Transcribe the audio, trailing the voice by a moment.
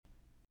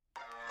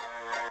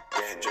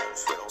banjo,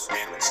 fiddles,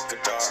 mandolins,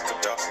 guitar,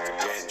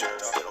 banjo,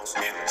 fiddles,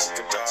 mandolins,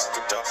 guitar,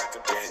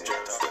 banjo,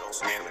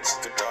 fiddles, mandolins,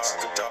 guitar,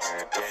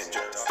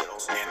 banjo,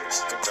 fiddles, mandolins,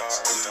 guitar,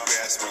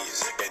 bluegrass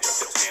music, banjo,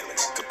 fiddles,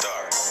 mandolins,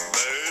 guitar,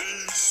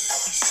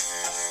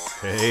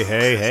 bass.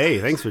 Hey,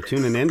 thanks for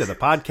tuning in to the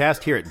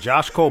podcast here at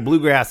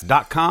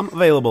joshcolebluegrass.com,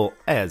 available,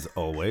 as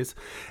always,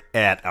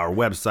 at our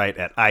website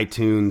at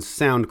iTunes,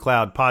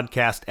 SoundCloud,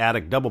 Podcast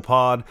Addict, Double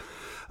Pod,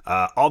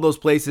 all those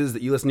places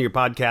that you listen to your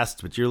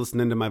podcasts, but you're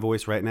listening to my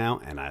voice right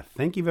now, and I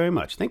thank you very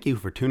much. Thank you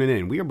for tuning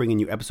in. We are bringing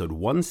you episode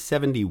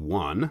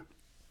 171.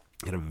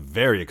 Got a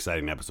very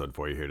exciting episode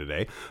for you here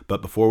today.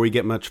 But before we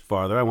get much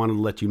farther, I wanted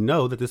to let you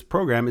know that this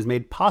program is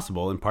made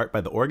possible in part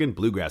by the Oregon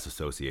Bluegrass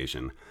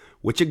Association,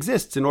 which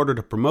exists in order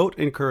to promote,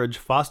 encourage,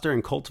 foster,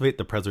 and cultivate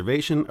the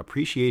preservation,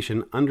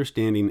 appreciation,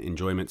 understanding,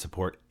 enjoyment,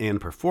 support, and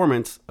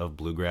performance of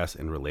bluegrass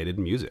and related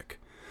music.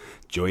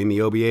 Join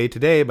the OBA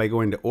today by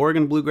going to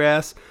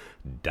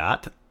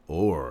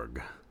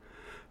OregonBluegrass.org.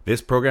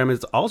 This program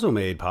is also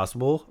made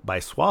possible by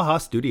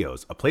Swaha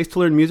Studios, a place to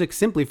learn music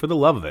simply for the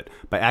love of it,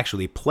 by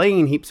actually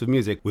playing heaps of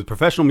music with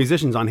professional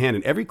musicians on hand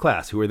in every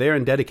class who are there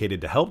and dedicated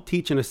to help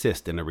teach and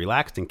assist in a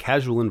relaxed and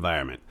casual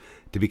environment.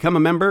 To become a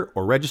member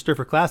or register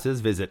for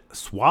classes, visit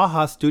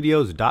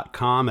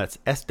swahastudios.com. That's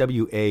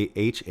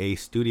SWAHA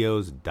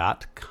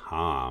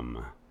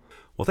Studios.com.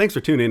 Well, thanks for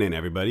tuning in,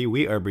 everybody.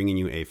 We are bringing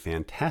you a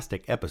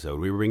fantastic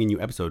episode. We're bringing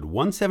you episode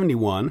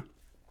 171.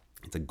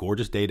 It's a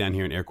gorgeous day down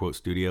here in Air Quote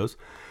Studios.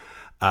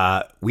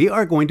 We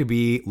are going to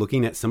be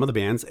looking at some of the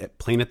bands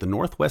playing at the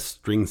Northwest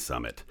String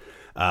Summit.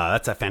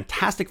 That's a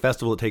fantastic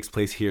festival that takes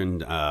place here in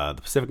the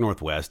Pacific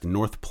Northwest,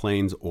 North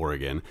Plains,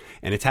 Oregon.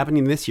 And it's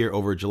happening this year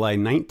over July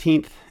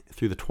 19th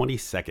through the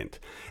 22nd.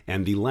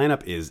 And the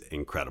lineup is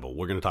incredible.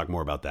 We're going to talk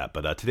more about that.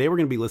 But today we're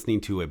going to be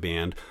listening to a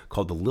band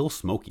called the Lil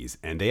Smokies.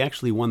 And they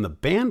actually won the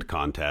band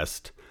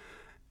contest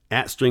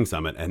at String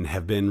Summit and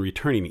have been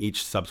returning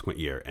each subsequent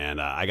year. And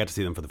I got to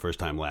see them for the first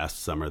time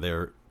last summer.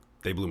 They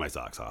blew my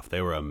socks off.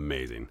 They were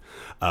amazing.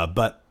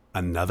 But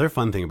another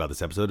fun thing about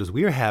this episode is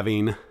we are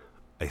having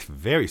a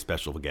very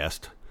special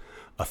guest,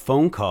 a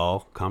phone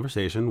call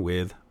conversation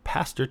with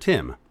Pastor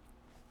Tim.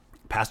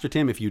 Pastor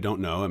Tim, if you don't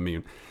know, I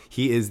mean,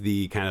 he is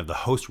the kind of the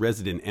host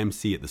resident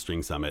MC at the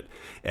String Summit.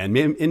 And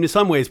in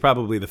some ways,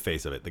 probably the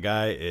face of it. The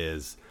guy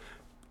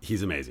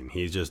he's amazing.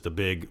 He's just a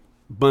big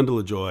bundle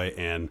of joy,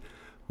 and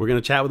we're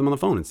going to chat with him on the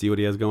phone and see what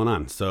he has going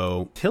on.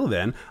 So till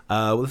then,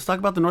 let's talk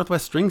about the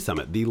Northwest String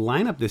Summit. The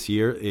lineup this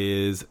year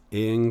is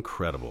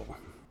incredible.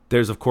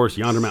 There's, of course,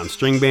 Yonder Mountain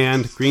String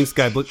Band, Green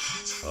Sky Blue...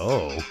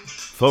 Oh,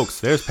 folks,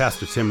 there's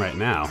Pastor Tim right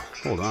now.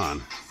 Hold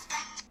on.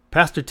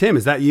 Pastor Tim,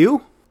 is that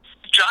you?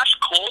 Josh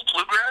Cole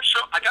Bluegrass Show?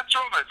 I got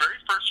through on my very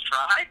first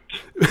try.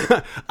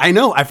 I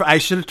know. I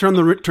should have turned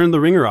the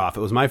ringer off.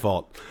 It was my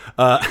fault.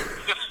 How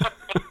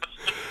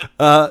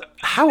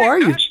are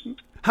you?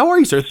 How are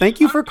you, sir?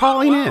 Thank you for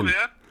calling in. Man.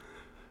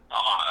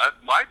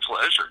 My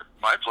pleasure.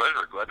 My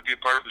pleasure. Glad to be a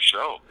part of the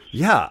show.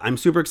 Yeah, I'm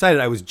super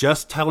excited. I was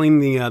just telling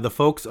the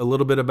folks a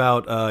little bit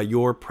about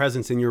your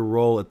presence and your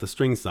role at the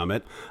String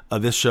Summit.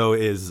 This show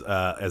is,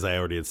 as I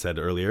already had said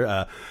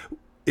earlier,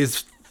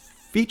 is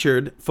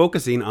featured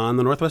focusing on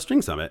the Northwest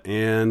String Summit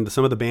and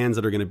some of the bands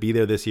that are going to be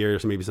there this year,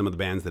 so maybe some of the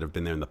bands that have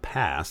been there in the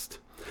past.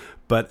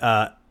 But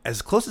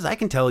as close as I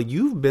can tell,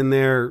 you've been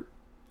there.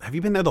 Have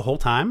you been there the whole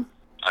time?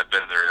 I've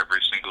been there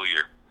every single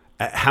year.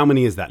 How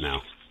many is that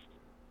now?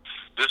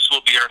 This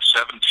will be our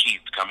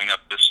 17th coming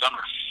up this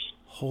summer.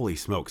 Holy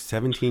smokes,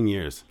 17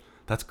 years.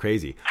 That's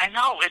crazy. I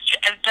know. It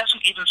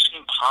doesn't even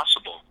seem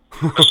possible,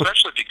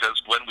 especially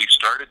because when we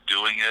started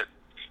doing it,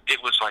 it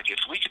was like, if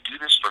we could do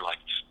this for like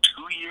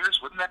 2 years,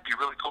 wouldn't that be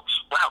really cool?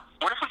 Wow,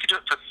 what if we could do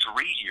it for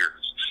 3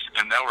 years?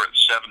 And now we're at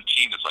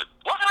 17. It's like,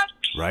 what?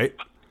 Right?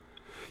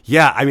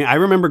 Yeah, I mean, I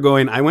remember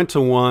I went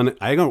to one,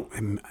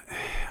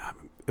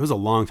 it was a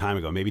long time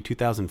ago, maybe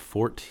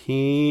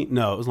 2014.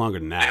 No, it was longer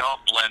than that. They all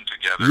blend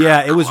together.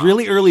 Yeah, it was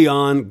really early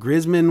on.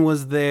 Grisman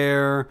was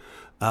there.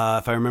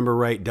 If I remember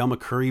right, Del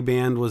McCurry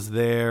Band was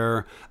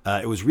there.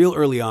 It was real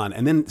early on.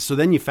 And then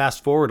you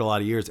fast forward a lot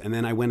of years, and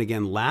then I went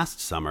again last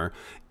summer,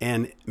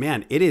 and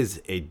man, it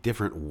is a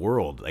different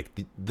world. Like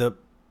I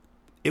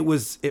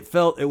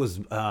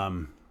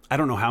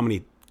don't know how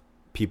many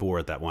people were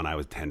at that one I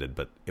attended,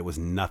 but it was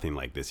nothing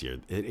like this year.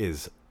 It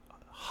is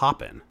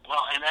hopping.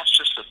 Well, and that's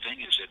just the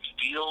thing, is it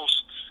feels,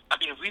 I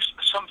mean,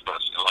 some of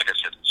us, like I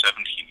said, 17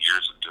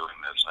 years of doing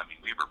this, I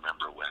mean, we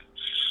remember when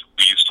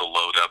we used to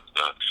load up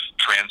the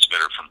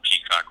transmitter from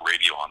Peacock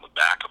Radio on the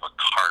back of a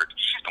cart,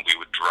 and we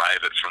would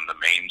drive it from the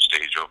main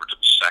stage over to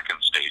the second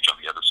stage on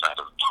the other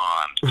side of the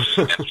pond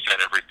and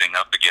set everything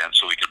up again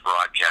so we could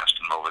broadcast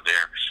from over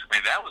there. I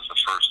mean, that was the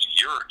first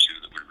year or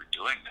two that we were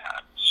doing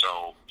that.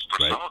 So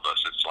for some of us,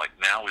 it's like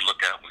now we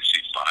look out and we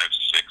see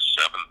 5,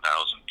 6,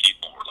 7,000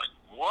 people, and we're like,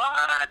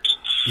 what?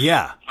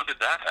 Yeah. When did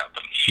that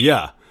happen?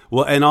 Yeah.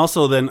 Well, and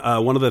also then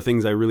one of the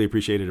things I really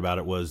appreciated about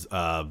it was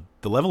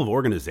the level of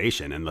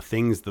organization and the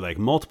things that like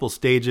multiple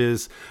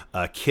stages,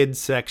 kids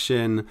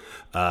section.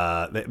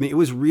 I mean, it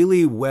was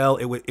really well.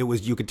 It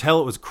was you could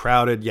tell it was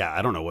crowded. Yeah,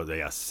 I don't know what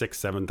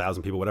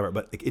 6,000-7,000 people, whatever.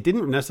 But it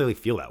didn't necessarily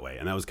feel that way,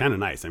 and that was kind of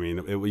nice. I mean,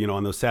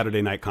 on those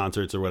Saturday night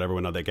concerts or whatever,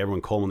 when like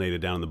everyone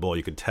culminated down in the bowl,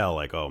 you could tell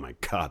like, oh my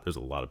God, there's a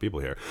lot of people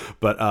here.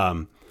 But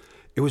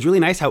it was really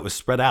nice how it was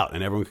spread out,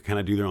 and everyone could kind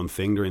of do their own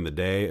thing during the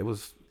day.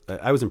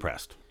 I was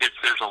impressed.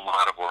 There's a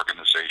lot of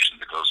organization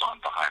that goes on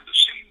behind the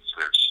scenes.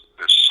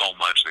 There's so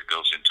much that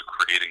goes into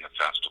creating a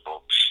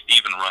festival,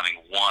 even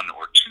running one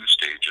or two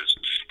stages.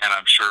 And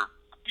I'm sure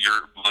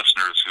your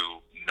listeners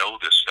who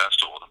know this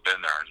festival and have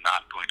been there are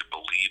not going to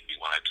believe me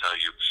when I tell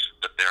you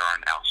that there are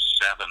now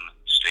 7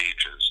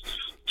 stages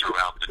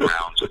throughout the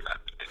grounds of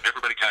that.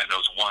 Everybody kind of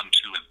knows 1,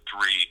 2, and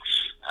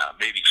 3,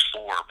 maybe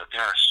 4, but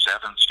there are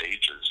 7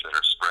 stages that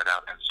are spread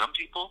out. And some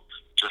people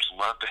just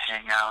love to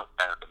hang out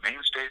at the main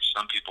stage.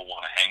 Some people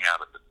want to hang out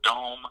at the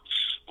Dome.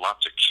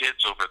 Lots of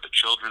kids over at the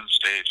children's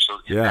stage.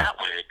 So in that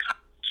way, it kind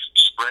of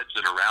spreads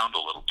it around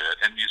a little bit.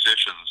 And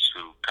musicians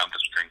who come to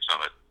String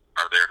Summit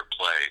are there to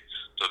play.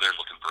 So they're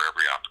looking for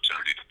every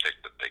opportunity to pick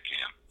that they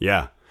can.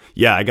 Yeah.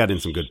 Yeah, I got in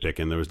some good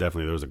picking. There was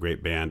a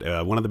great band.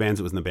 One of the bands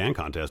that was in the band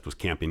contest was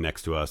camping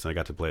next to us, and I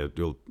got to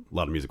do a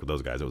lot of music with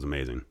those guys. It was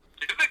amazing.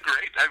 Isn't it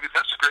great? I mean,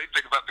 that's the great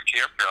thing about the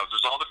campgrounds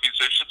is all the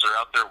musicians are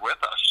out there with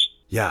us.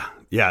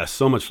 Yeah,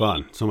 so much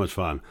fun. So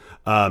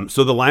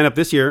the lineup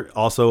this year,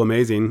 also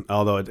amazing,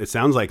 although it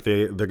sounds like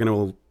they're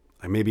going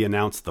to maybe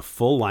announce the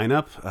full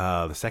lineup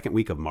the second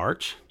week of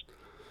March.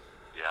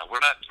 Yeah, we're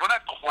not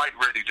quite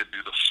ready to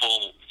do the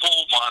full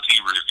Monty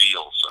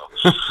reveal,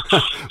 so.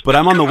 But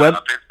I'm on the web.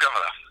 It's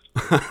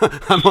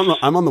coming up.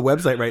 I'm on the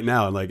website right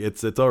now, and like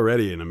it's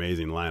already an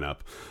amazing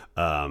lineup.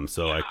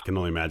 So I can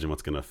only imagine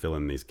what's going to fill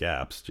in these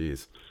gaps.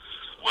 Jeez.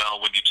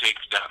 Well, when you take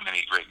that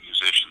many great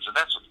musicians, and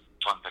that's the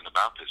fun thing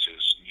about this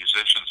is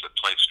musicians that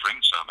play String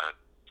Summit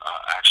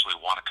actually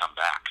want to come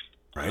back.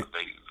 Right.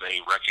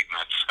 They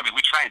recognize. I mean,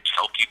 we try and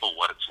tell people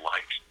what it's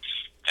like,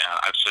 and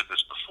I've said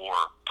this before,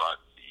 but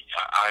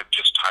I'm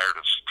just tired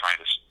of trying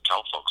to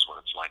tell folks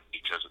what it's like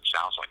because it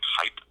sounds like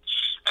hype,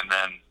 and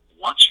then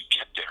once you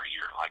get there,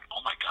 you're like,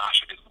 oh my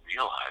gosh, I didn't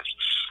realize.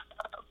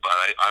 But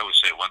I always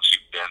say once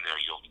you've been there,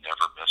 you'll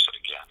never miss it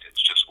again.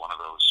 It's just one of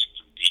those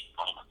unique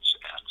moments,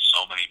 and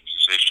so many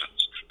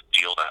musicians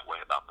feel that way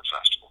about the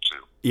festival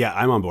too. Yeah,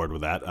 I'm on board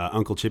with that.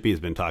 Uncle Chippy has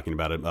been talking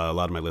about it. A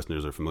lot of my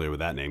listeners are familiar with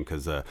that name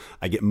because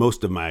I get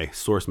most of my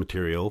source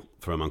material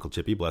from Uncle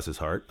Chippy, bless his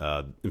heart.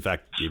 In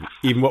fact,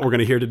 even what we're going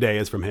to hear today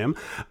is from him.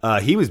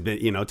 He was,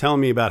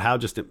 telling me about how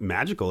just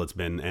magical it's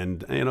been,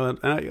 and I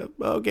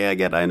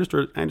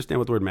understand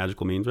what the word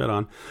magical means. Right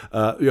on.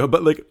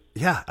 But like,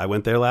 yeah, I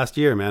went there last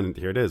year, man, and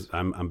here it is.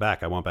 I'm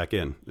back. I want back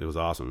in. It was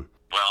awesome.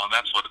 Well, and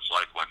that's what it's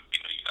like when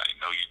I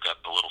know you've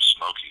got the Little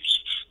Smokies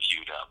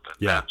queued up,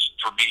 and that's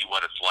for me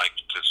what it's like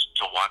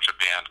to watch a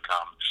band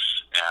come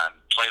and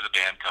play the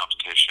band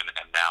competition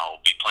and now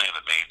be playing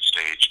the main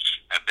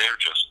stage, and they're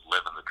just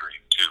living the dream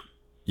too.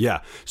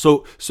 Yeah.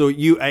 So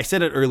I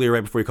said it earlier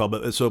right before you called,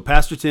 but so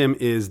Pastor Tim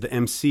is the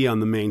MC on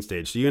the main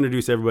stage. So you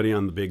introduce everybody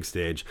on the big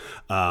stage.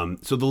 So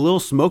the Lil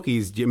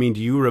Smokies, do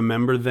you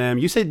remember them?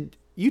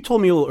 You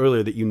told me a little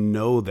earlier that you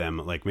know them,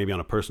 like maybe on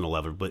a personal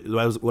level. But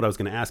what I was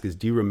going to ask is,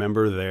 do you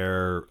remember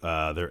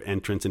their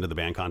entrance into the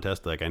band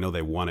contest? Like, I know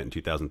they won it in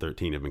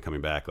 2013. Have been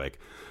coming back. Like,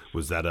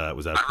 was that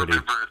pretty?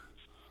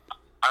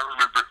 I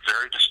remember it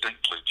very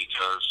distinctly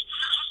because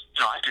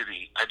I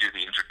do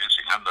the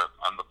introducing. I'm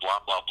the blah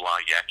blah blah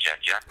yak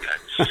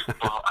guy.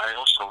 Well, I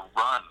also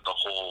run the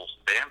whole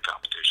band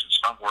competition,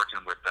 so I'm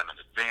working with them in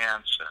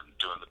advance and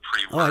doing the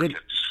pre-work. And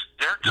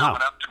they're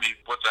coming up to me.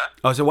 What's that?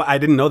 Oh, so I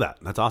didn't know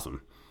that. That's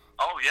awesome.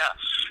 Oh, yeah.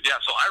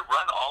 So I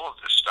run all of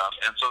this stuff,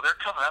 and so they're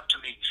coming up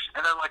to me,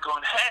 and they're like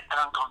going, hey, and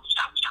I'm going,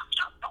 stop,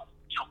 don't.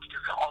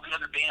 All the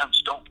other bands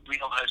don't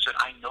realize that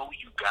I know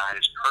you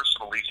guys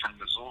personally from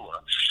Missoula.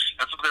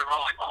 And so they're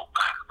all like, oh,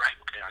 God, right,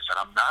 okay. I said,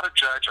 I'm not a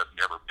judge. I've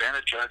never been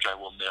a judge. I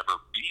will never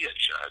be a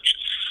judge.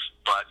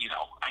 But,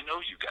 I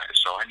know you guys,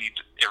 so I need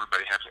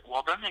everybody has it.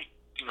 Well, then they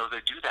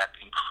do that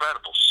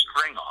incredible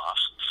string off,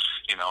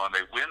 and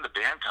they win the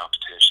band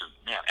competition.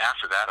 Man,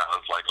 after that, I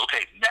was like,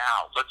 okay,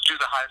 now let's do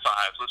the high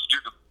fives. Let's do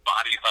the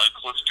body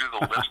hugs. Let's do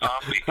the lift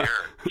off the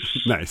air.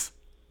 Nice.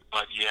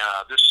 But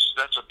yeah,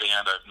 that's a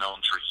band I've known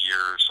for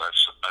years.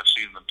 I've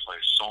seen them play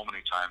so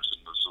many times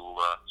in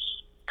Missoula,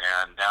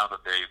 and now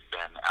that they've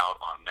been out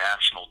on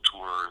national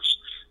tours,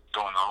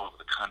 going all over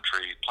the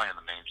country, playing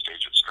the main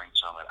stage at String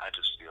Summit, I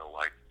just feel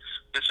like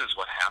this is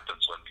what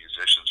happens when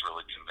musicians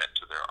really commit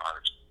to their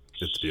art.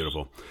 It's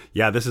beautiful.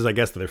 Yeah, this is, I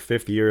guess, their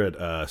 5th year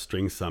at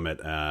String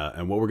Summit,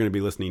 and what we're going to be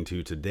listening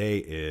to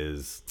today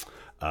is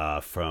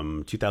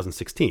from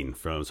 2016,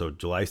 so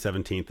July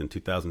 17th in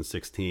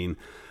 2016.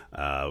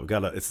 We've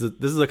got this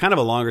is a kind of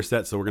a longer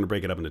set, so we're going to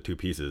break it up into 2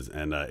 pieces,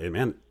 and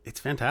it's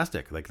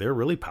fantastic. Like, they're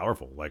really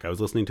powerful. Like, I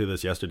was listening to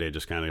this yesterday,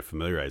 just kind of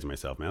familiarizing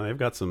myself. Man, they've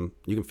got some.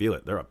 You can feel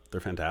it. They're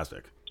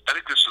fantastic. I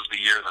think this is the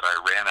year that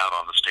I ran out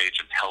on the stage stage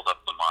and held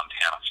up the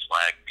Montana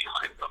flag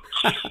behind them.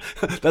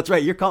 That's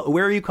right.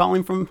 Where are you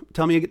calling from?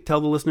 Tell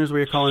the listeners where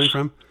you're calling in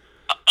from.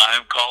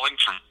 I'm calling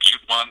from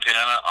Butte,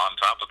 Montana, on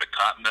top of the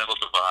Continental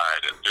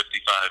Divide at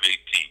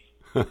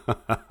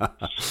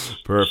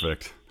 5518.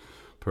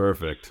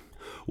 Perfect.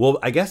 Well,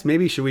 I guess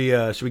maybe should we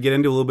get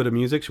into a little bit of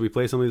music? Should we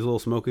play some of these Lil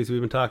Smokies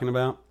we've been talking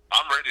about?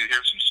 I'm ready to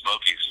hear some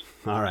Smokies.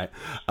 All right,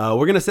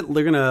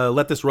 we're gonna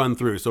let this run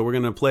through. So we're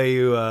gonna play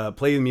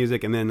the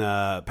music, and then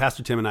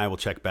Pastor Tim and I will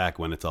check back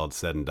when it's all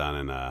said and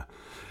done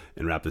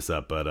and wrap this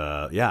up.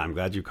 But yeah, I'm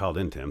glad you called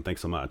in, Tim.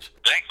 Thanks so much.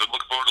 Thanks. I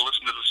look forward to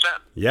listening to the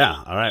set.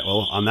 Yeah. All right.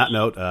 Well, on that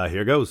note,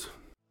 here goes.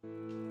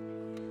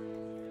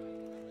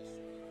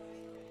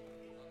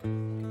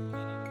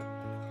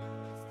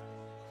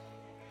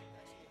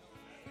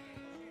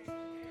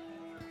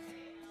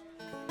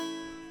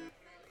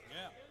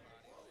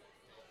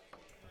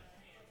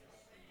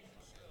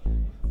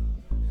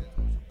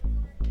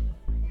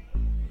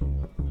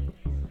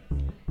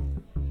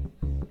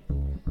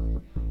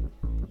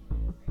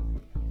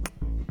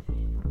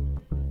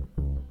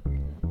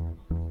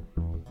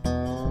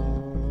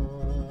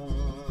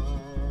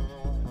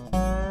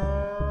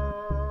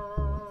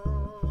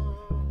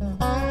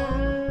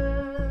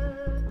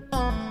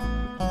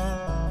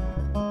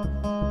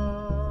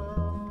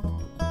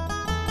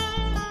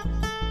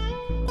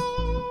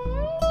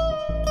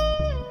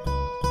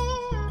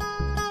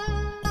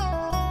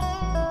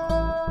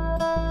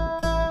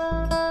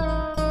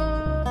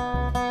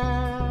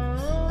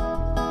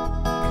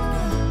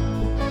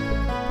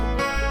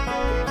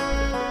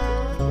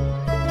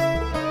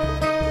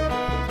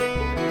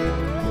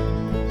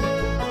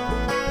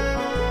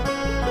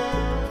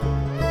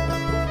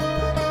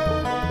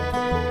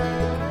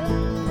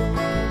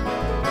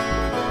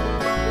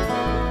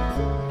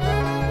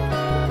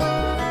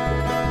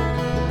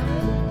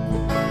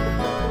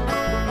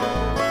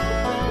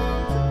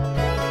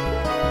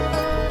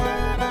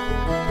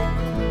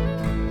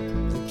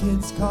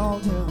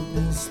 Called her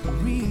Miss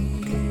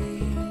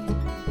Marie,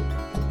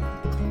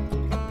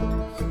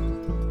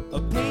 a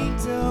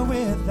painter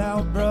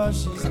without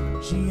brushes.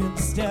 She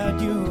instead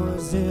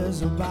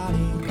uses her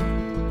body,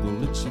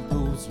 but she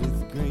moves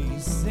with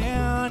grace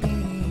and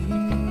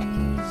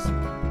ease.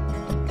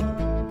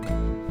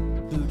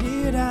 But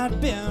it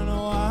had been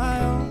a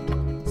while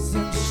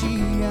since she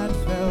had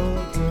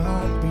felt a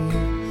heartbeat.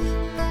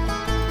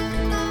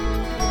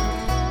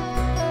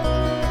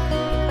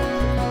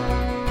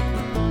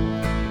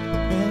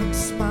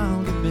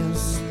 Smiled at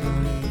Miss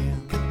Marie.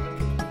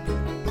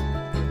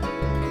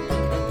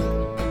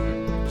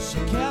 She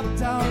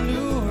kept our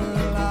lure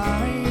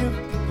alive,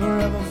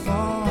 forever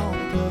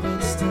fond of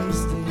its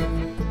tasting.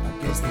 I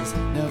guess this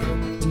never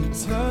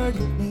deterred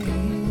me,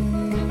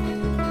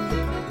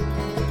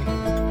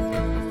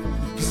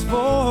 'cause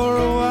for a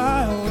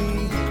while we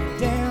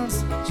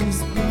danced,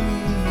 just me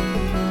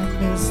and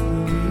Miss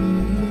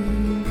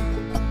Marie.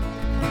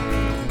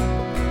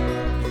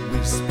 We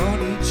spun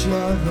each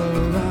other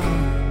around,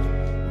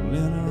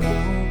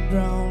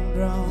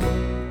 round,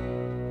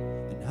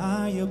 and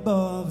high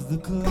above the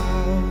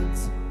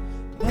clouds,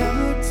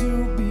 never to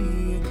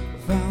be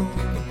found.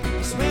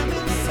 Swim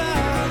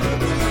inside the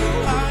blue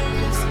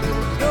eyes,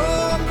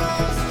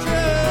 almost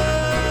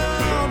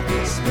drowned.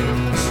 Spin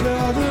each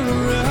other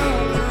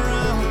round,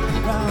 round,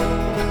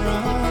 round,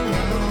 round,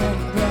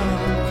 round.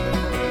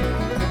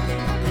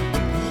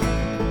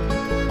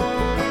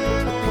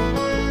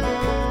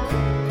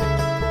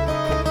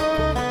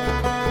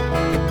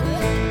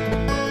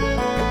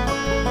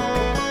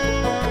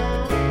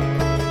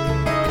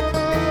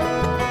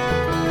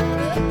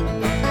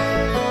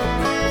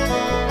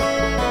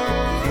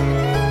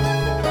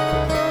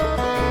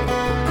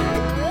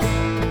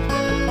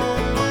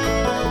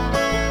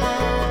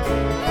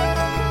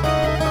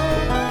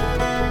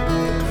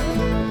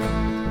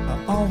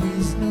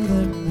 Always knew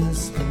that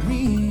Miss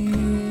Marie,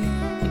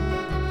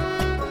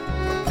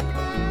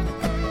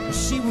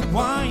 she would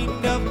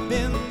wind up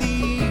in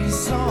these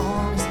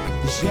songs,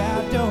 the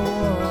shadow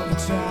of a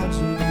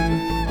tragedy,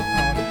 a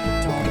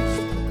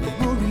tarnished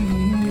memory.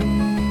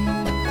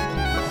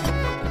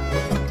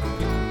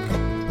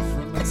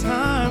 From a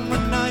time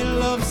when I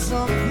loved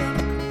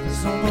something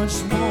so much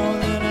more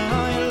than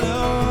I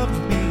loved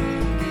me,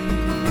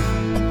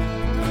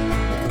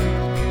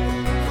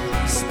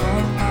 I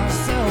spun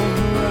myself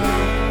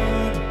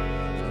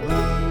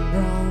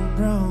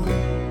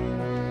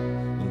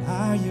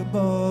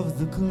above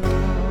the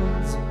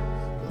clouds,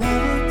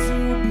 never to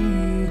be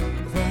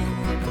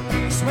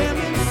found. Swim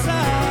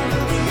inside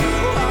of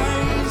blue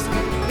eyes,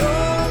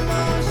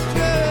 almost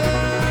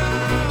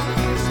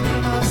drowned. Spin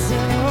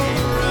myself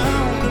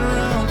round and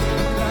round,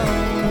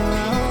 round,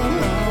 round,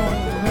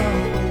 round,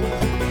 round.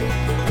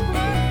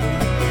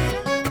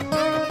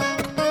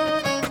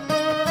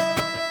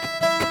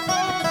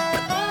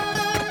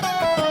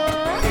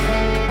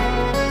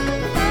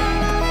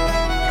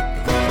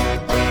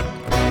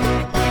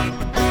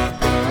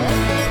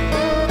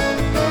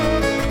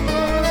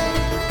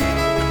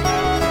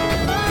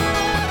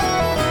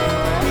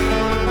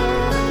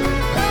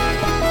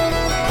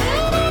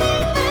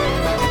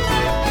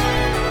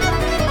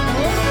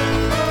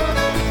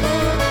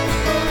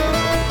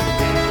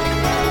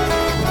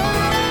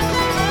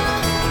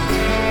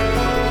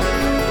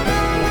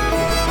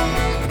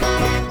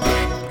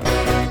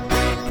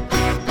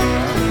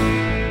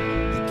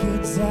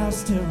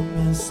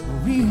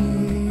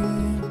 Marie.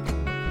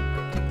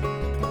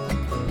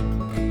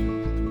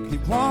 They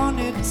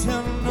wanted to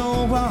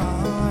know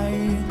why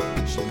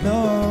she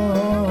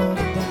loved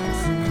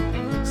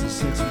dancing. She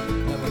said she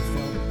never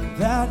felt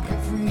that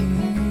free.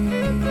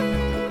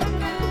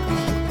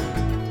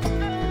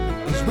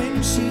 Cause when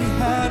she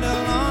had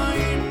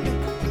aligned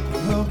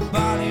her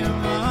body,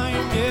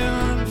 mind,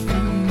 and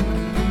feet,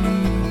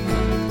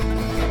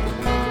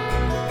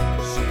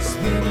 she'd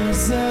spin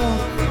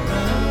herself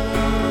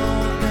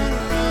around and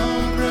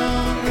around,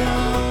 round,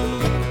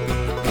 round,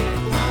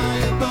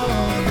 high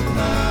above the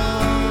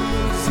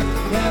clouds,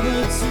 never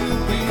to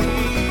be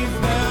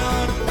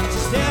found. She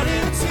stared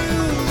into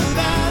the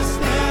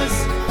vastness,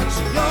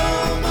 she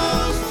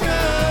almost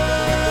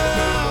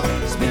drowned,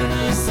 spinning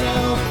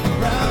herself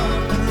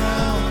around and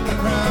round and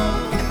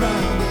round and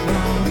round and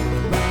round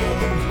and round.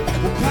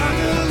 Well,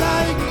 kinda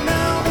like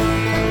now,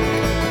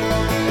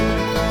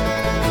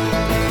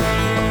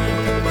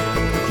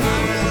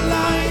 kinda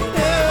like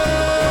now,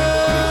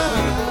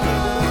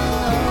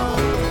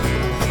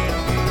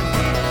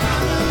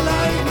 kinda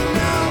like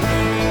now,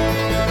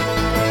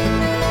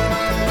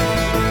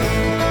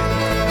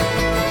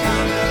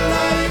 kinda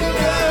like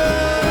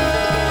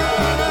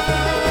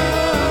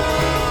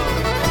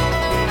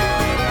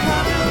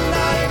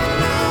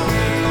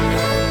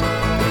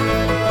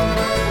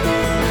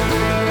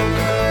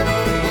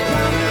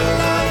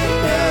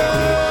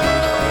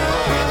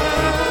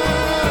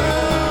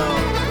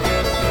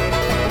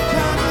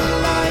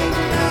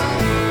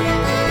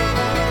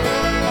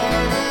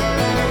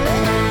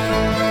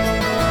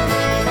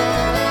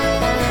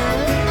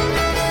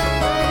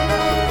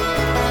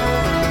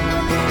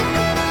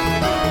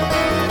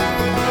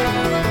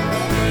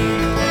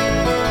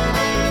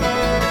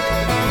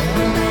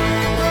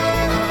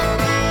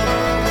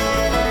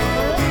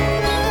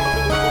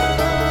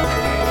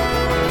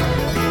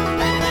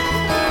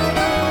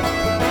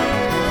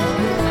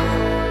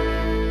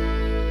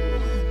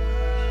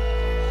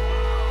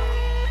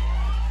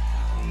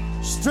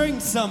String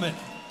Summit.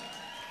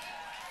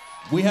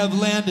 We have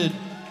landed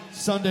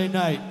Sunday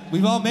night.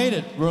 We've all made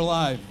it. We're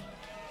alive.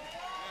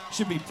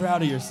 Should be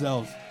proud of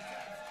yourselves.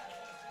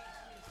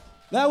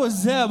 That was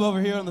Zeb over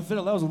here on the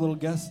fiddle. That was a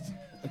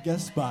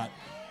guest spot.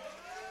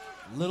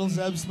 Little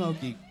Zeb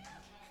Smoky.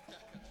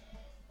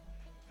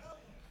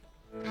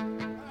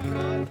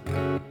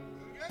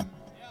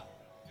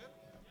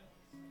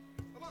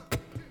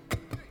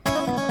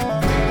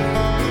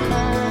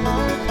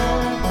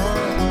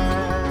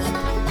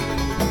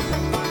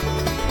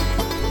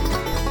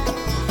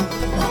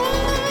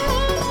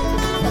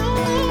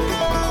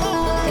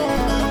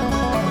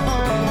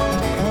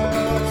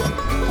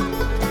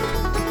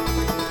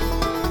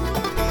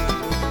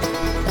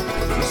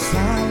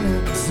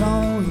 Silence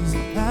always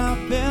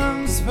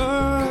happens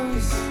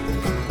first,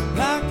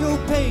 like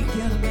opaque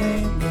and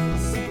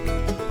nameless.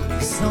 The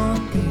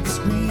sun beats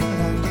green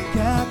like a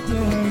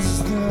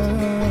cactus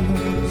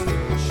thirst.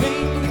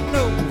 Shame and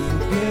no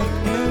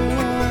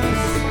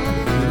forgiveness.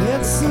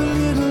 It's a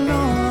little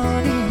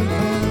uneven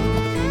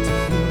to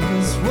feel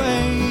this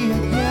way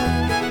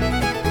again.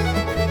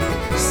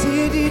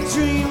 City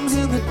dreams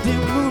in the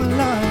dim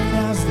moonlight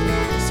as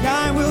the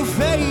sky will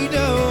fade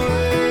away.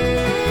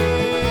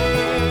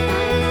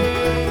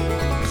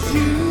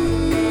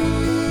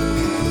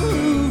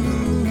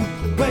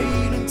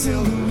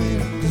 Till the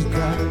wind is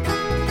bright.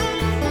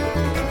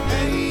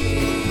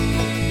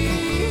 Maybe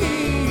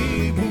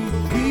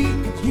we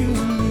could use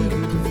a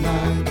little to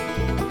fly.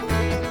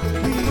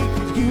 We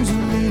could use a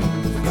little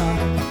to fly.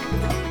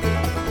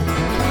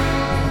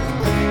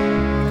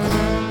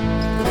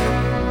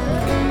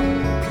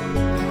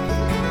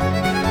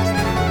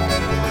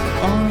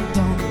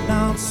 Undone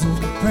ounce of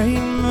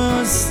brain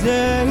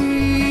mistakes.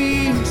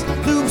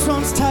 Loops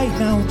once tight,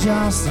 now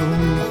jostle.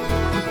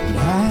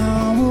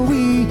 How are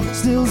we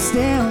still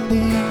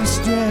standing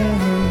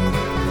straight?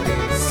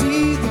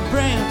 See the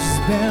branches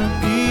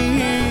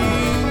bending,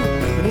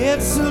 but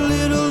it's a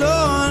little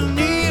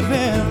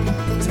uneven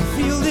to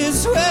feel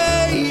this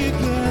way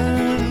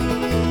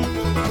again.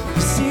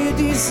 The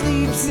city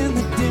sleeps in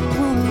the dim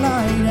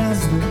moonlight as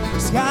the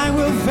sky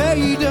will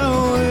fade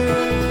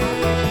away.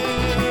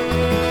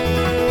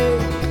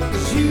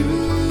 You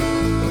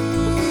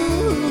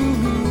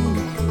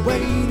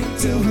wait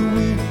until the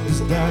wind is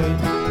died.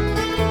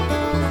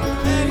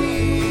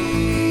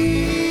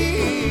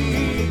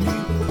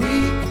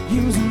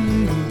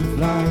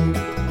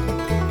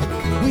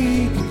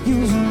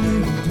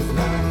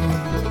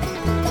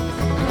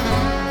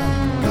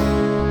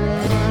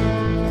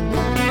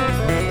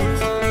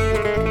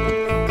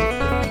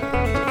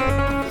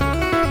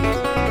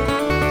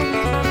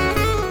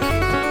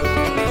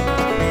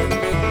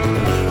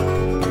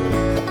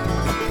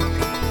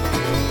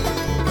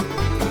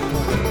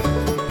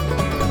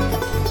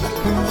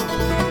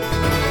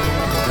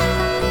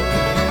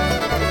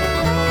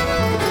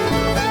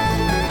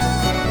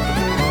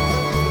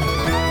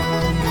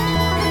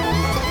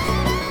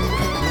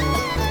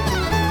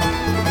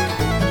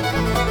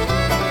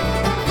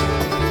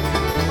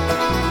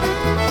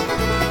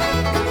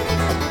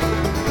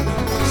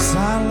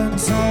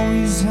 Parents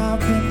always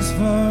happens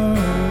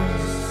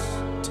first.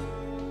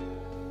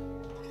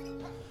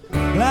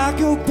 Like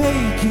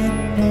opaque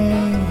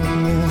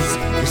nameless,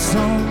 the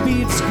song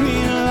beats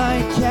green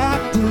like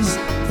cactus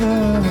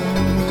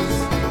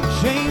thirst.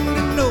 Shame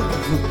to know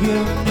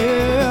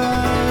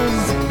forgiveness,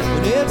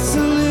 but it's a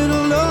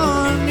little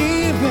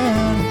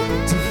uneven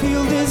to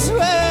feel this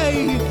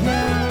way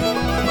again.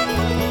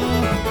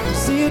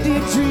 See your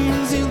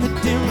dreams in the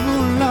dim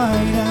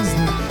moonlight as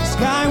the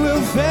sky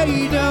will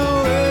fade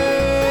away.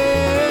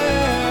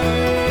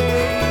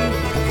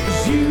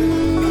 'Cause you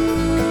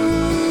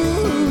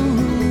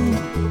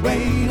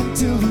wait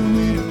until the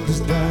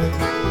winter's done.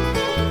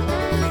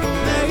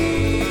 Maybe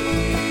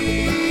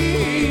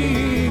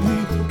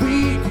we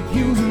could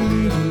use a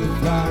little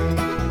flight.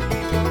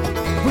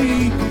 We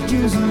could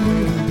use a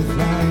little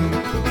flight.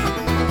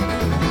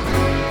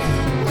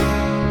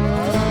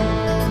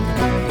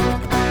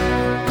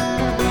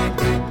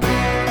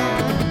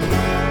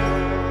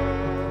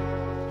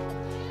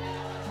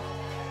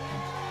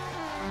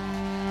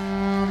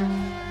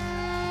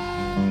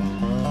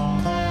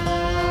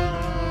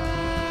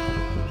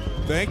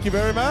 Thank you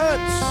very much.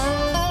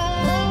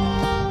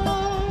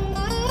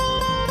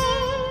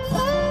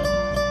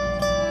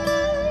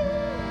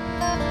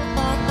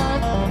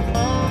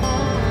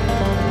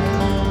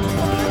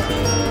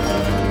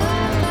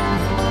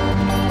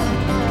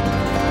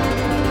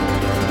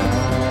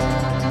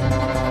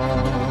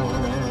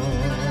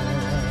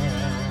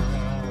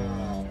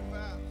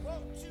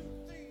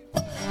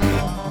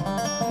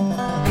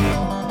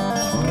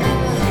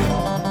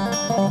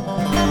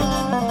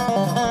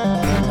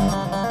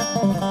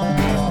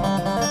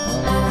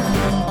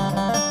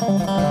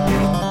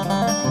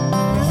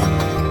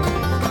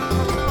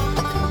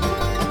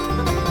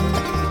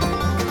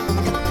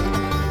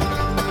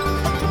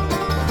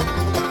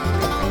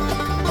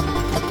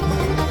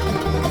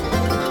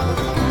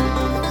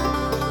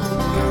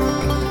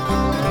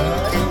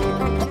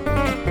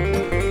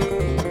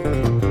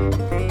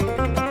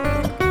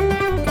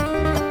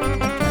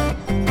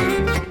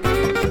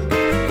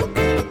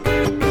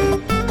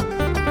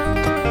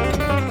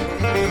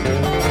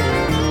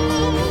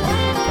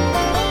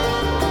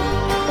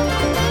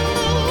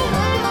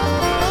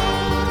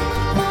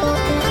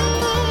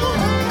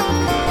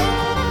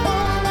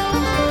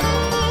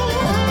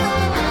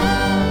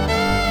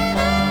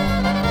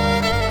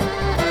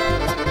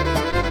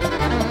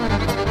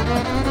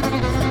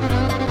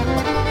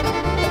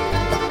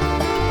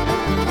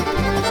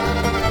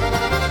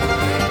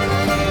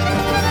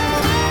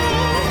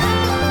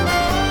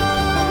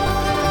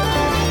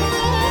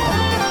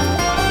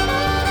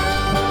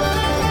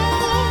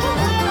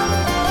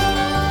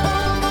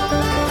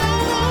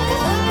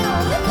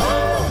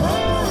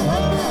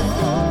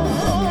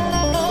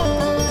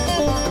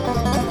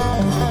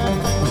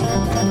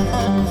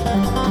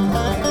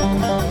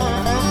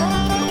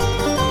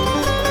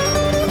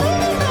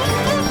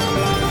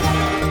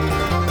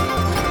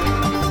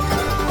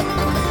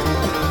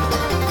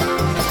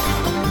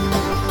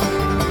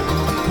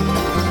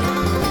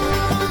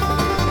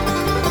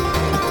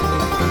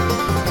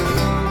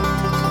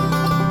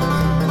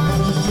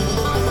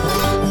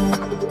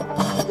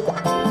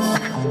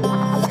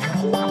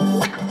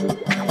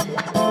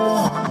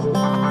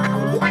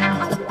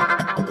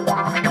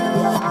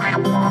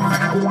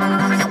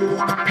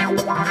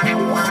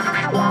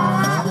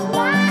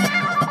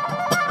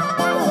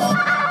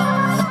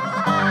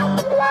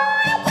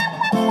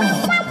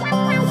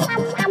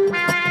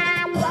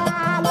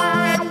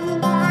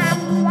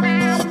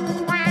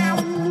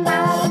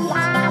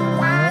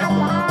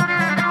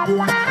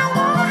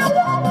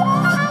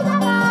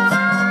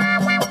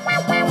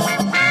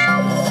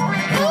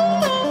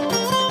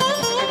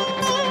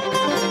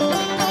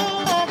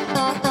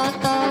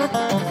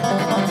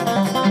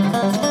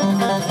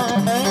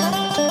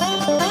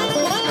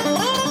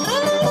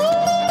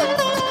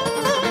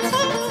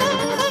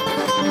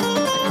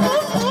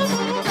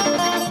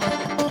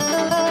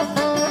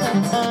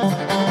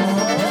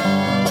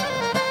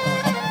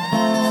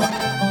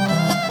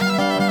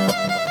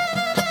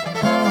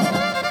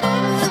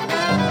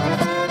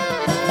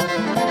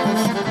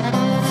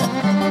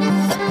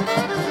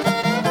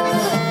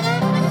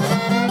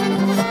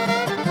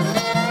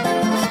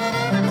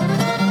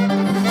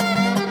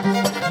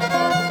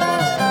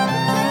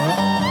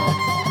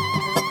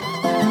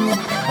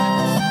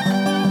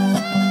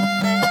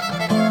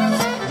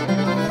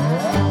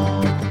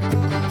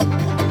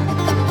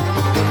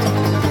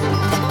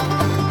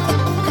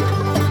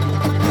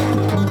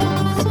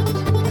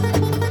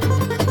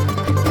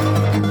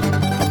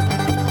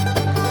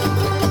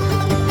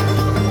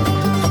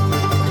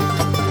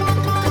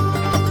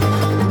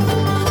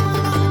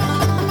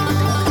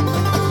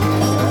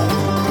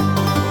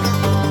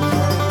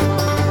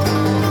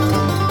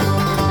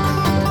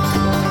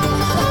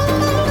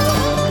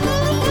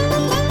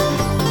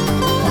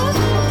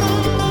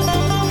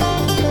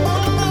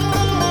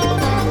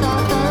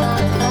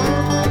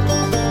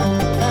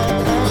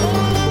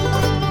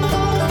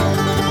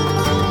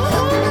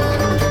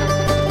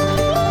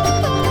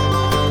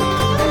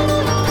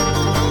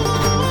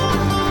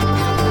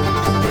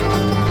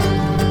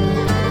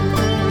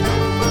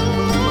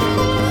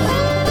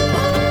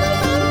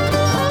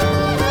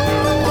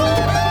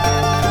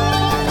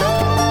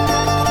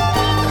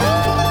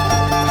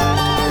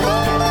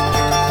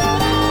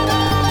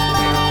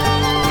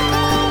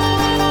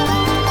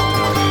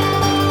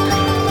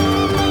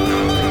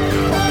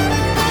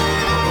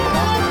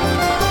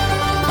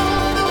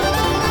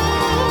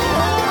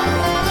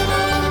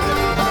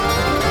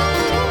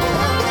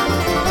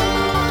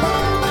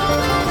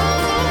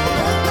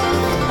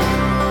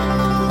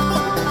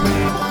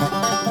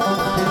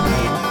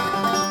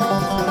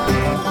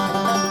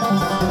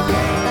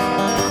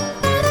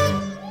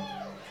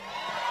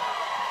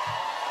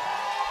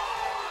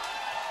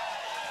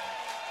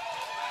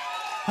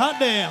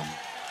 Jam.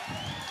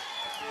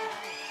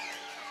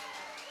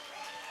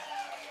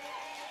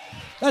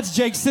 That's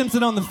Jake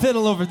Simpson on the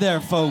fiddle over there,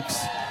 folks.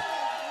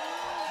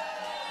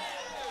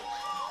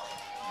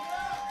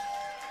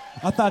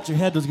 I thought your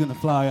head was going to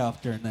fly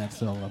off during that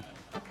solo.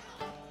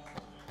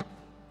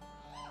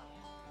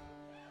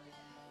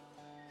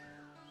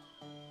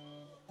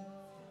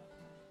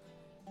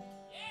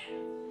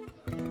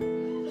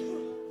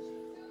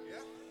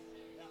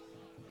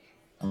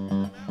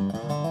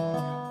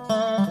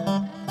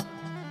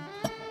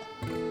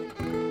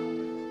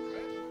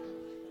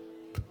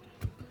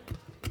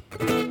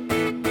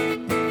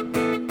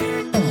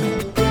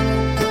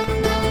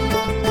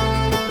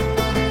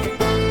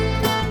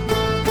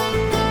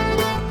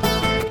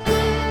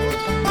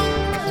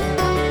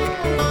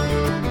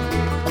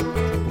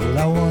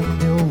 I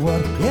wonder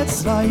what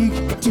it's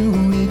like to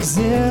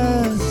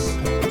exist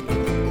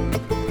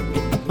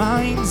in the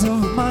minds of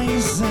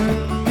mice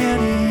and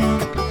men.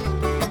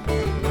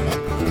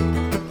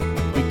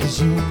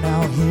 Because you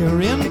now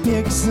hear in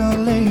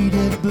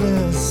pixelated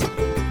bliss.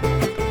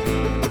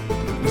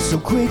 So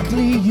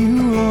quickly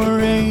you are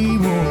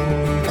able.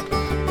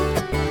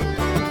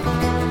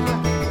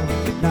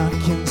 And I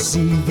can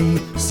see thee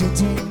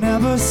sitting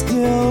never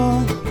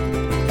still.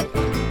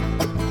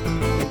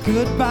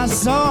 Goodbye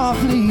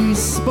softly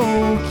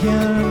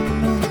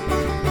spoken.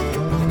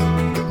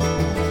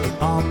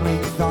 Arm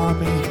length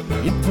army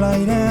in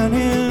flight and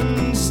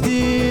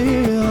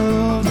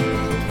instilled.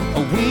 A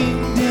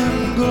winged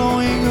and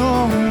glowing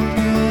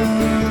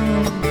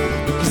omen.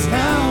 Because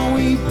now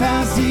we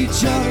pass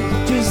each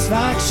other just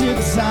like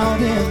ships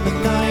out in the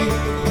night.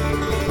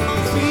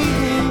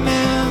 Feeling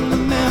and the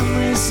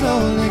memories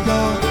slowly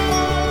go.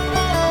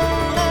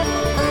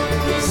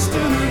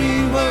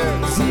 Sturdy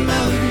words and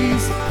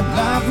melodies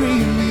I've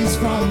released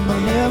from my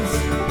lips.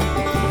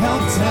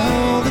 Help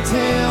tell the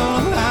tale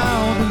of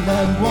how to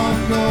let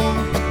one go.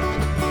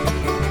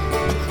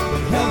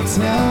 Help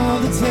tell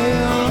the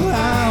tale of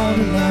how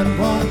to let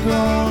one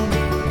go.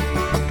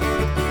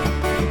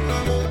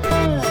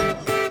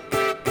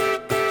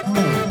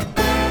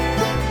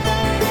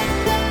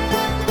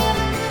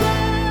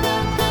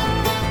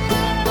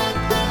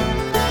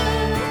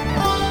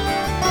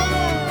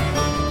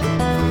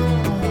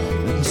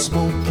 The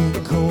smoking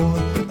coal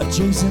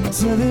adjacent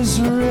to this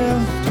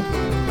rift,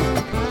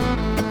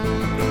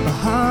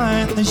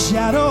 behind the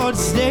shadowed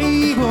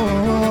stables.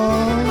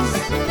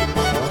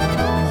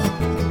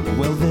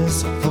 Well,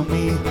 this for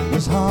me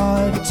was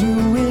hard to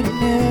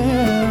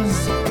witness.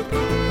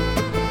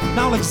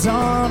 Now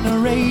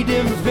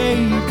exonerated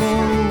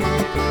fable.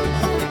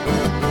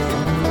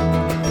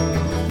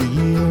 The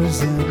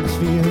years and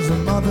fears a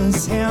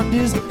mother's hand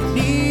is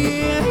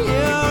near.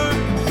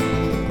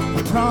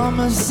 The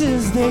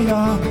promises, they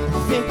are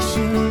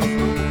fiction.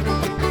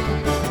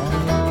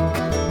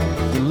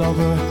 The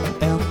lover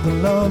and the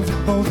loved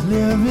both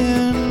live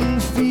in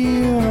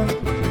fear.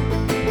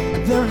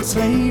 They're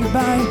enslaved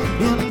by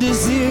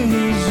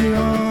indecision.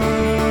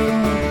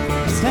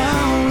 'Cause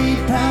now we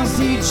pass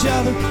each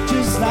other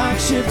just like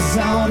ships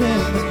out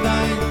in the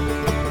night.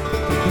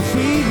 The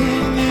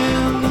feeling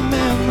and the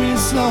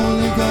memories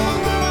slowly go.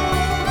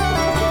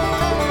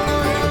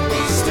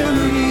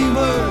 Sturdy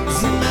words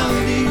and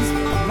melodies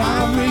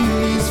I've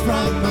released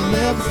from my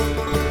lips.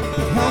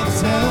 Help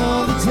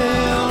tell the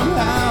tale of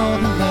how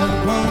to let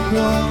one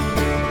go.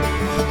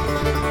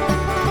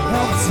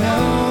 Help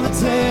tell the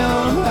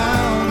tale of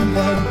how to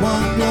let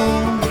one go.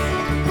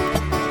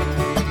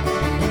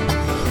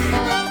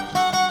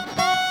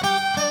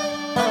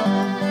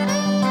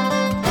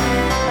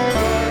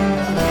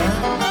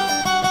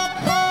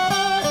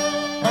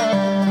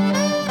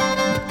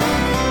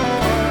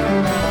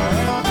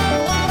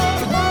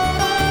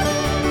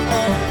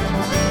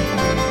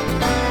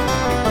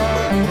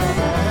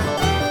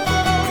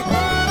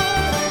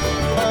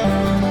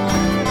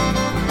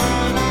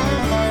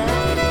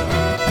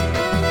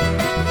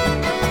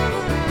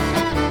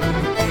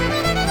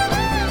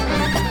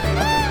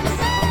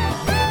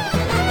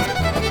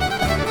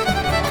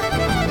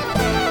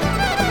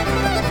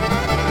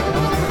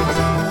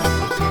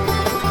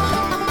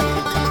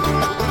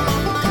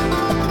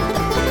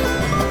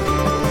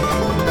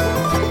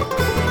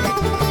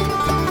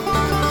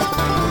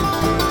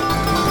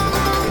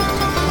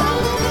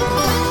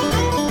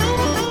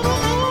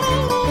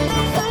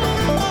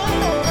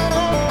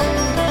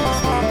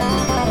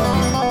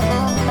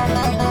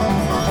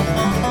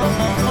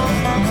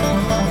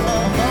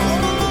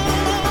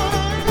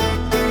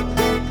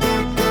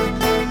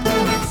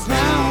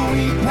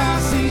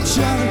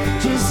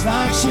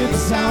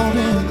 Ships out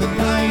in the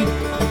night.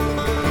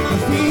 The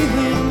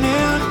feeling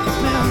and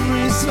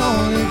memories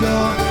slowly go.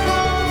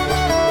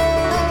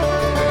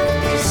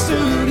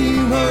 Sturdy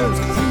words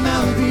and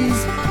melodies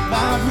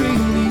I've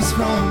released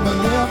from my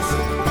lips.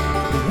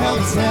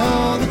 Help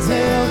tell the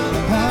tale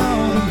of how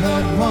to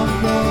let one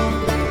go.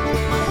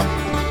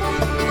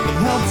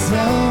 Help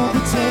tell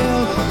the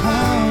tale of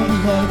how to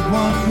let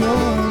one go.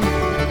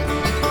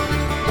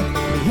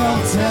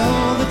 Help tell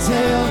the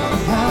tale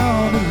of how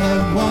to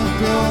let one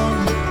go.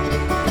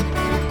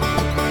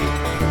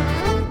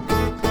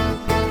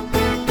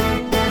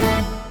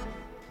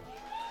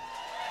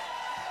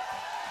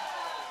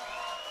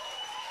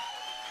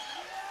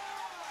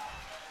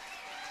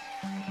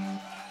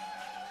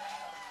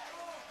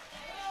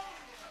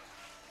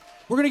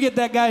 We're going to get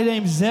that guy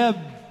named Zeb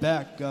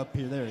back up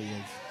here. There he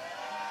is.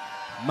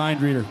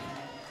 Mind reader.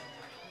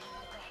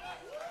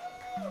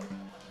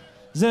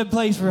 Zeb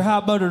plays for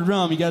Hot Buttered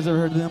Rum. You guys ever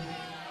heard of them?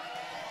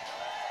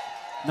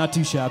 Not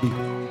too shabby.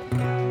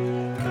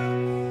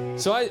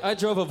 So I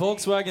drove a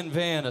Volkswagen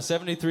van, a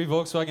 73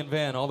 Volkswagen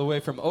van, all the way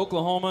from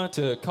Oklahoma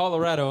to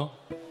Colorado.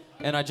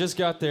 And I just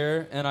got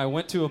there, and I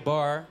went to a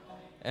bar,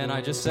 and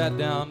I just sat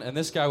down, and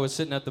this guy was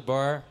sitting at the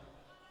bar.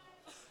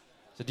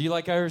 So, do you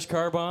like Irish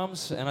car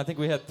bombs? And I think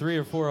we had 3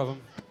 or 4 of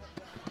them.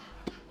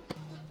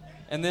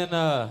 And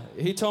then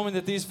he told me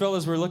that these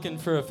fellas were looking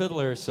for a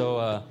fiddler,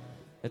 so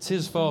it's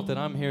his fault that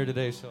I'm here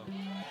today. So,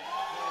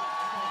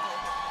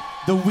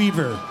 The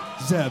Weaver,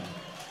 Zeb.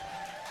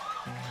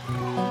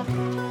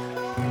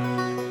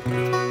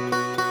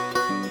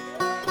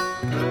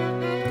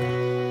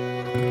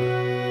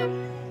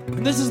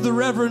 And this is the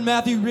Reverend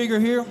Matthew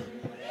Rieger here.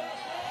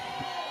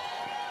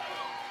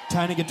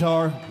 Tiny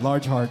guitar,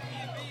 large heart.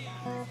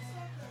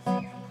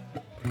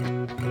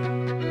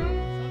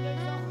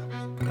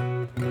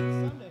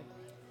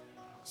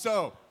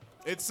 So,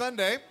 it's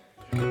Sunday,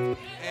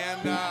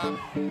 and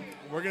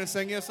we're going to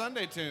sing you a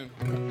Sunday tune.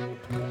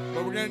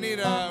 But we're going to need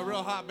a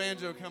real hot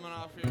banjo coming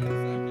off here in a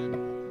second.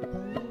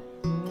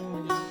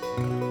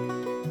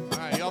 All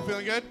right, y'all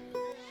feeling good?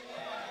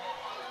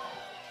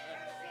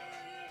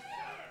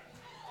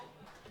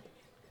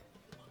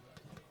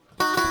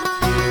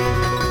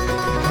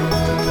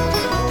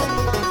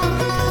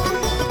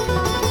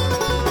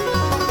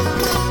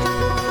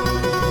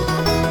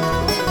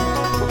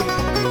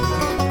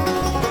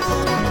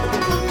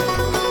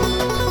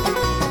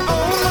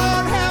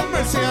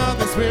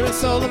 Spirit,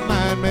 soul of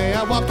mine, may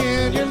I walk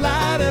in your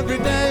light every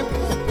day.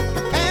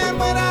 And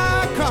when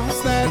I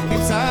cross that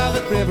deep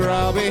silent river,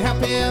 I'll be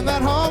happy in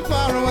that home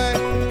far away.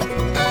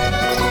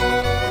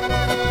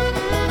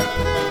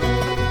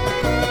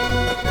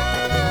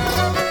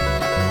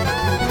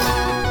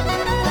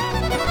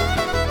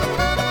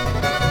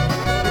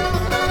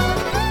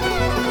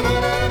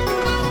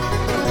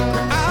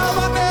 I'll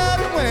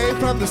wander away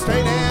from the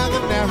straight and the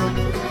narrow,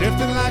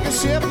 drifting like a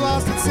ship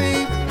lost at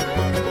sea.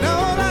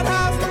 No, that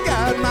house to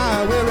guide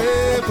my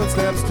weary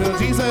footsteps till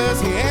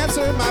Jesus, he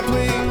answered my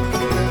plea.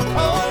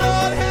 Oh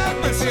Lord, have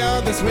mercy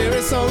on this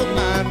weary soul of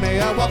mine. May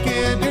I walk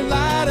in your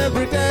light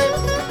every day.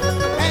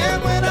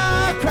 And when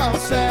I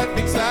cross that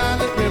big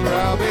silent river,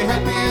 I'll be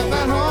happy in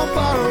that home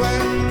far away.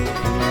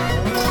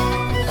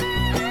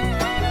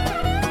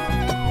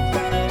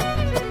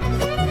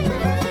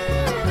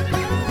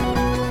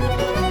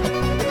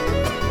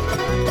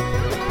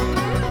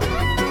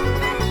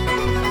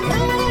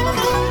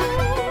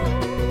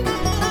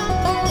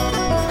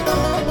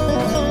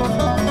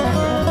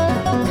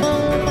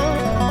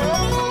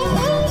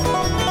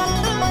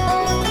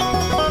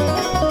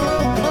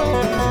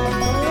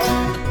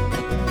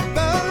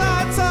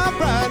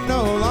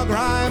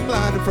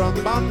 From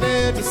the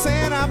bondage of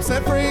sin, I'm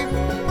set free.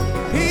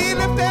 He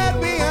lifted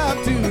me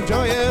up to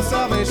joyous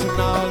salvation.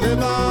 I'll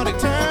live on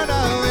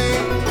eternally.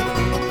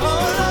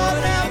 Oh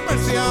Lord, have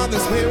mercy on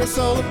this weary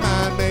soul of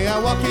mine. May I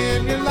walk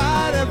in your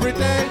light every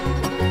day.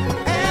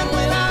 And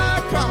when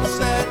I cross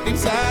that deep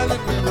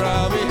silent river,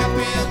 I'll be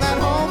happy in that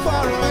home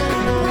far away.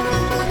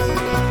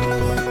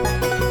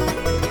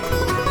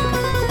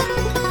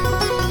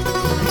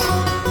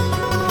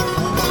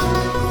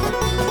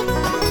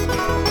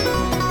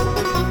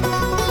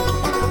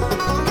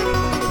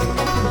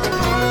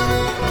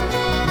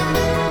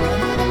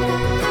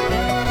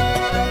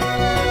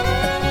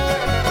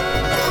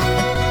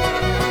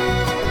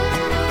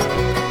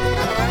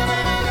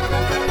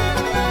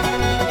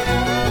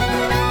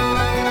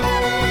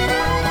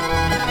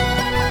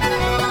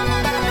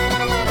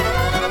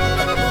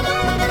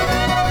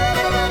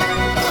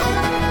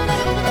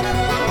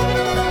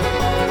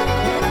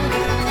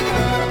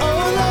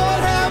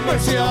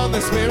 On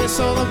this weary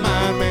soul of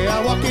mine, may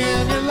I walk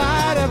in your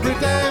light every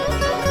day.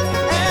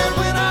 And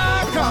when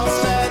I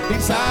cross that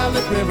deep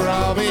silent river,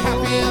 I'll be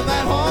happy in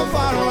that home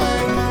far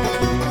away.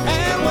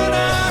 And when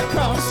I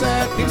cross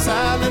that deep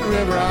silent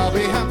river, I'll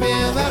be happy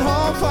in that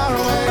home far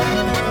away.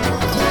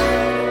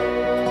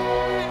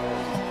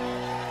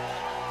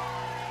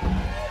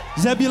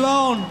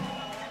 Zebulon.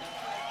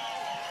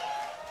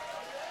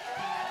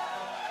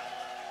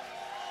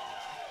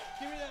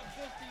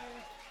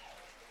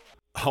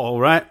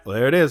 All right, well,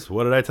 there it is.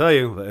 What did I tell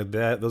you?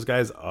 Those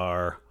guys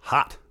are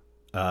hot.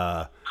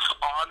 On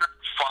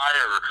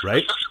fire.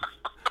 Right?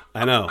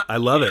 I know. I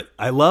love it.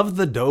 I love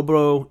the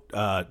dobro,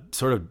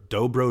 sort of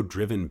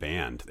dobro-driven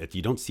band.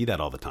 You don't see that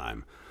all the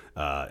time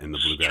in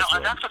the bluegrass and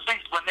world. that's the thing.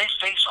 When they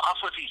face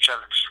off with each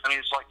other, I mean,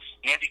 it's like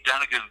Andy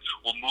Dunnigan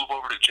will move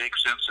over to Jake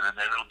Simpson, and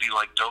then it'll be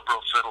like dobro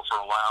fiddle for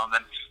a while, and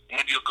then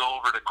Andy will go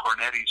over to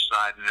Cornetti's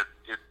side, and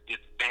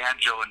it's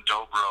banjo and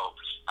dobro.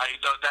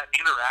 That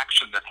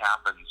interaction that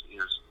happens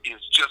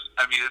is just,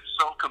 I mean, it's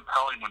so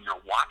compelling when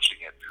you're watching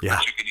it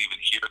that you can even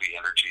hear the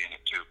energy in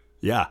it too.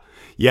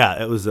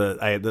 Yeah, it was.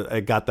 I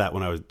got that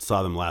when I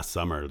saw them last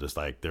summer. Just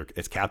like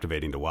it's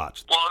captivating to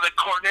watch. Well, the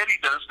Cornetti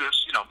does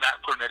this,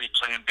 Matt Cornetti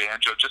playing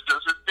banjo, just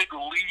does this big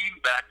lean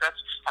back.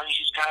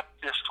 He's got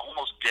this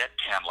almost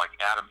deadpan like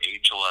Adam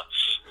Angela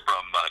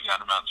from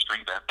Yonder Mountain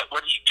String Band, but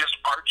when he just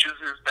arches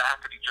his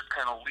back and he just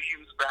kind of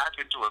leans back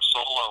into a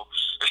solo,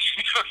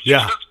 you just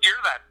hear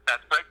that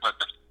segment.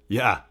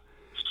 Yeah.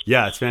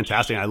 Yeah, it's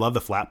fantastic. I love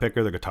the flat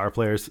picker, the guitar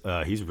players.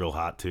 He's real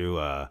hot too.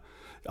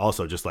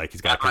 Also, just like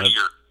he's got kind of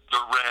the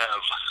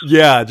rev.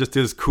 Yeah, just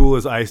his cool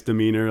as ice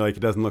demeanor. Like,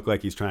 it doesn't look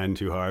like he's trying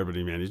too hard, but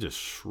he's just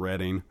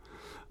shredding.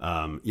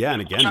 And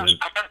again, Josh,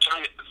 I gotta tell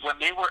you, when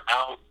they were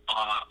out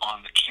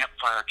on the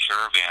Campfire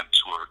Caravan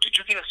tour, did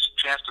you get a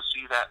chance to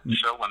see that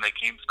show when they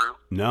came through?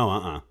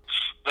 No,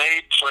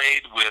 They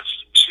played with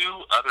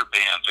two other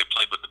bands. They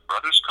played with the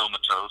Brothers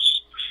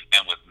Comatose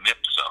and with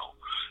Nipso.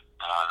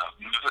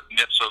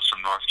 Nipso's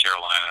from North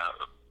Carolina,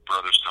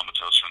 Brothers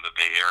Comatose from the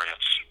Bay Area.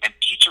 And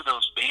each of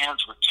those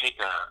bands would take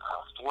a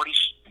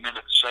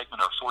 40-minute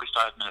segment or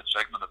 45-minute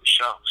segment of the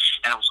show.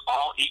 And it was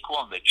all equal,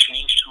 and they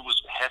changed who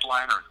was the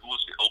headliner and who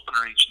was the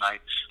opener each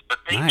night. But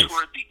they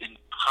toured the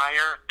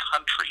entire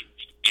country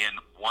in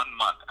 1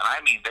 month. And I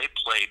mean, they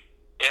played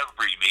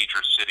every major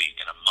city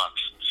in a month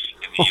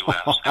in the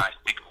U.S. And I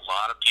think a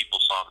lot of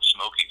people saw the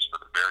Smokies for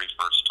the very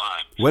first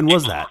time. When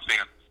was that?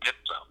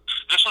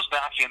 This was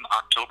back in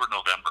October,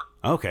 November.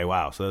 Okay,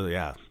 wow. So,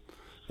 yeah,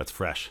 that's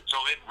fresh. So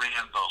it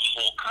ran the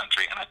whole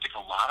country, and I think a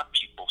lot of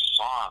people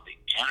saw the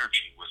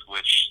energy with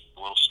which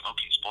the Lil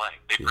Smokies play.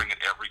 They bring it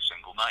every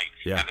single night,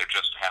 and they're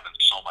just having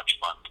so much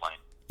fun playing.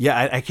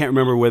 Yeah, I can't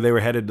remember where they were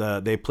headed.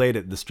 They played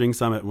at the String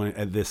Summit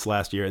this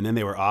last year, and then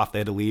they were off. They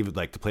had to leave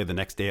to play the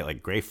next day at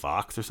like Gray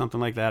Fox or something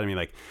like that. I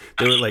mean,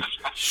 they were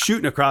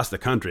shooting across the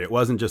country. It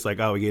wasn't just like,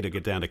 oh, we got to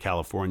get down to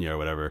California or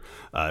whatever.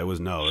 It was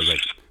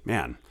like,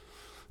 man,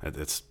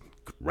 it's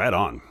right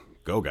on.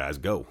 Go, guys,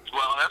 go.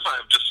 Well, that's why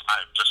I'm just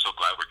so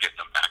glad we're getting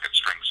them back at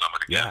String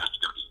Summit again. Yeah.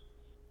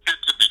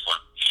 It's gonna be fun.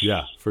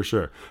 Yeah, for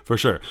sure.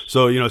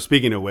 So,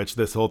 speaking of which,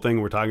 this whole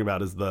thing we're talking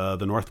about is the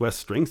Northwest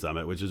String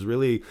Summit, which is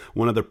really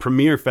one of the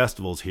premier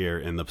festivals here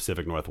in the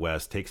Pacific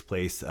Northwest. Takes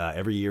place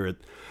every year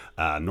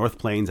at North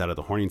Plains out of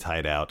the Hornings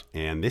Hideout.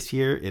 And this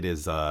year it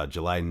is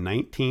July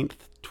 19th,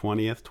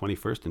 20th,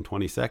 21st, and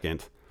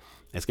 22nd.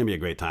 It's going to be a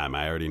great time.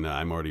 I already know.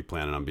 I'm already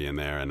planning on being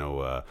there. I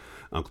know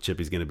Uncle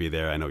Chippy's going to be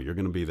there. I know you're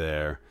going to be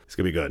there. It's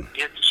going to be good.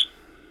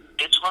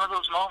 It's one of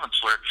those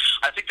moments where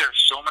I think there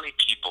are so many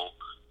people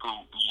who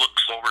look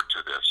forward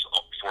to this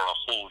for a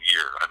whole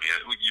year. I mean,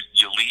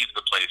 you leave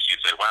the place, you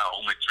say, wow,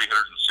 only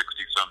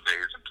 360 some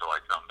days until I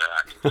come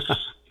back.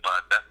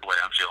 But that's the way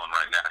I'm feeling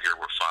right now here.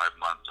 We're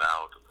 5 months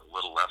out, a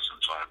little less than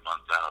 5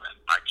 months out, and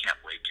I can't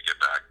wait to get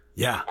back to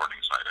the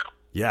Hornings Hideout.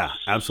 Yeah,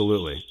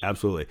 absolutely.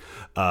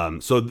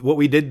 So what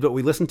we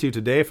listened to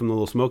today from the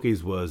Lil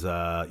Smokies was,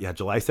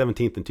 July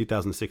 17th in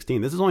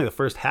 2016. This is only the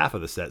first half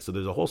of the set, so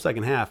there's a whole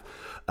second half.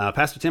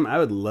 Pastor Tim, I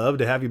would love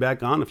to have you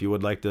back on if you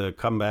would like to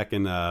come back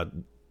and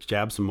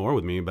jab some more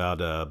with me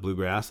about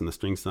bluegrass and the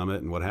String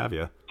Summit and what have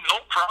you. No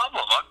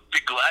problem. I'd be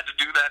glad to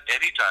do that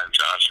anytime,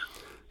 Josh.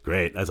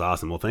 Great. That's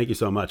awesome. Well, thank you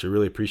so much. I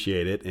really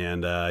appreciate it.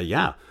 And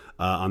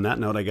on that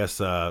note, I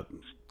guess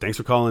thanks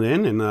for calling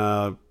in.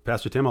 And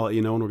Pastor Tim, I'll let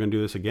you know when we're going to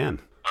do this again.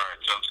 All right.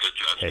 Sounds good,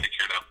 Josh. Hey, take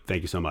care now.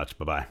 Thank you so much.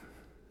 Bye-bye. All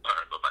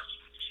right. Bye-bye.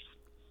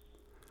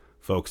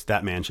 Folks,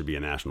 that man should be a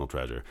national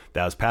treasure.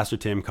 That was Pastor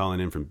Tim calling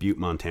in from Butte,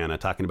 Montana,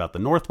 talking about the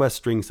Northwest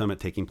String Summit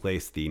taking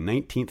place the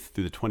 19th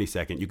through the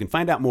 22nd. You can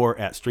find out more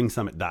at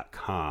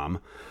stringsummit.com.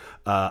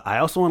 I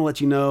also want to let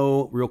you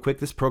know real quick,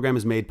 this program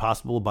is made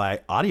possible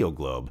by Audio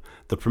Globe,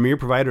 the premier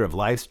provider of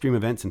live stream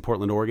events in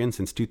Portland, Oregon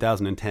since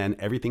 2010.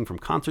 Everything from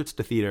concerts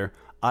to theater,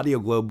 Audio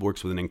Globe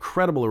works with an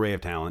incredible array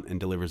of talent and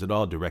delivers it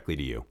all directly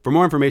to you. For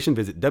more information,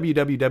 visit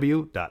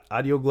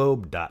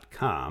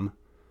www.audioglobe.com.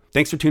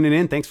 Thanks for tuning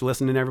in. Thanks for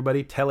listening,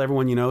 everybody. Tell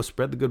everyone you know.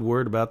 Spread the good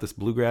word about this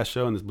bluegrass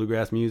show and this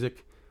bluegrass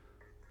music.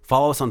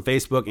 Follow us on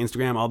Facebook,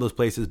 Instagram, all those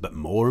places. But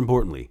more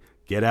importantly,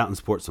 get out and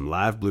support some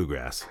live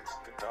bluegrass.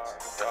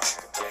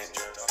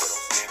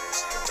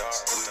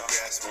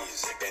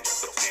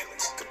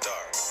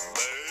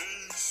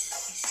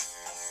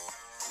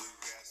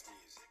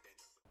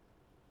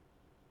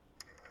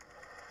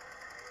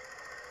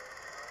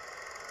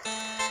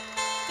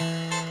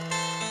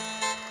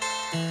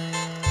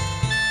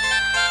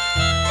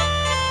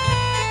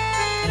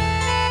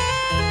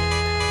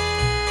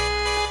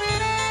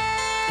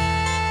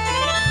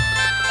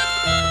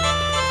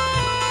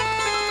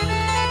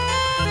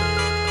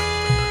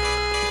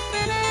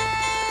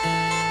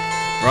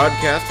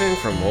 Broadcasting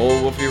from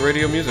Old Wolfie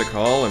Radio Music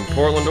Hall in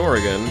Portland,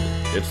 Oregon,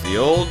 it's the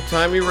Old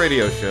Timey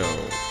Radio Show.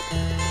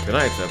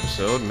 Tonight's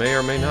episode may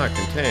or may not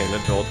contain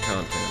adult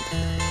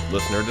content.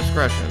 Listener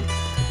discretion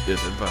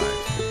is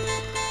advised.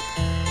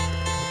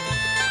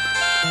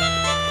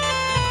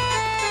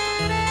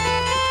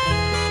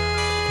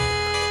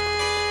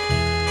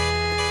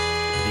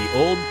 The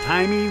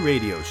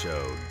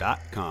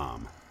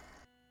oldtimyradioshow.com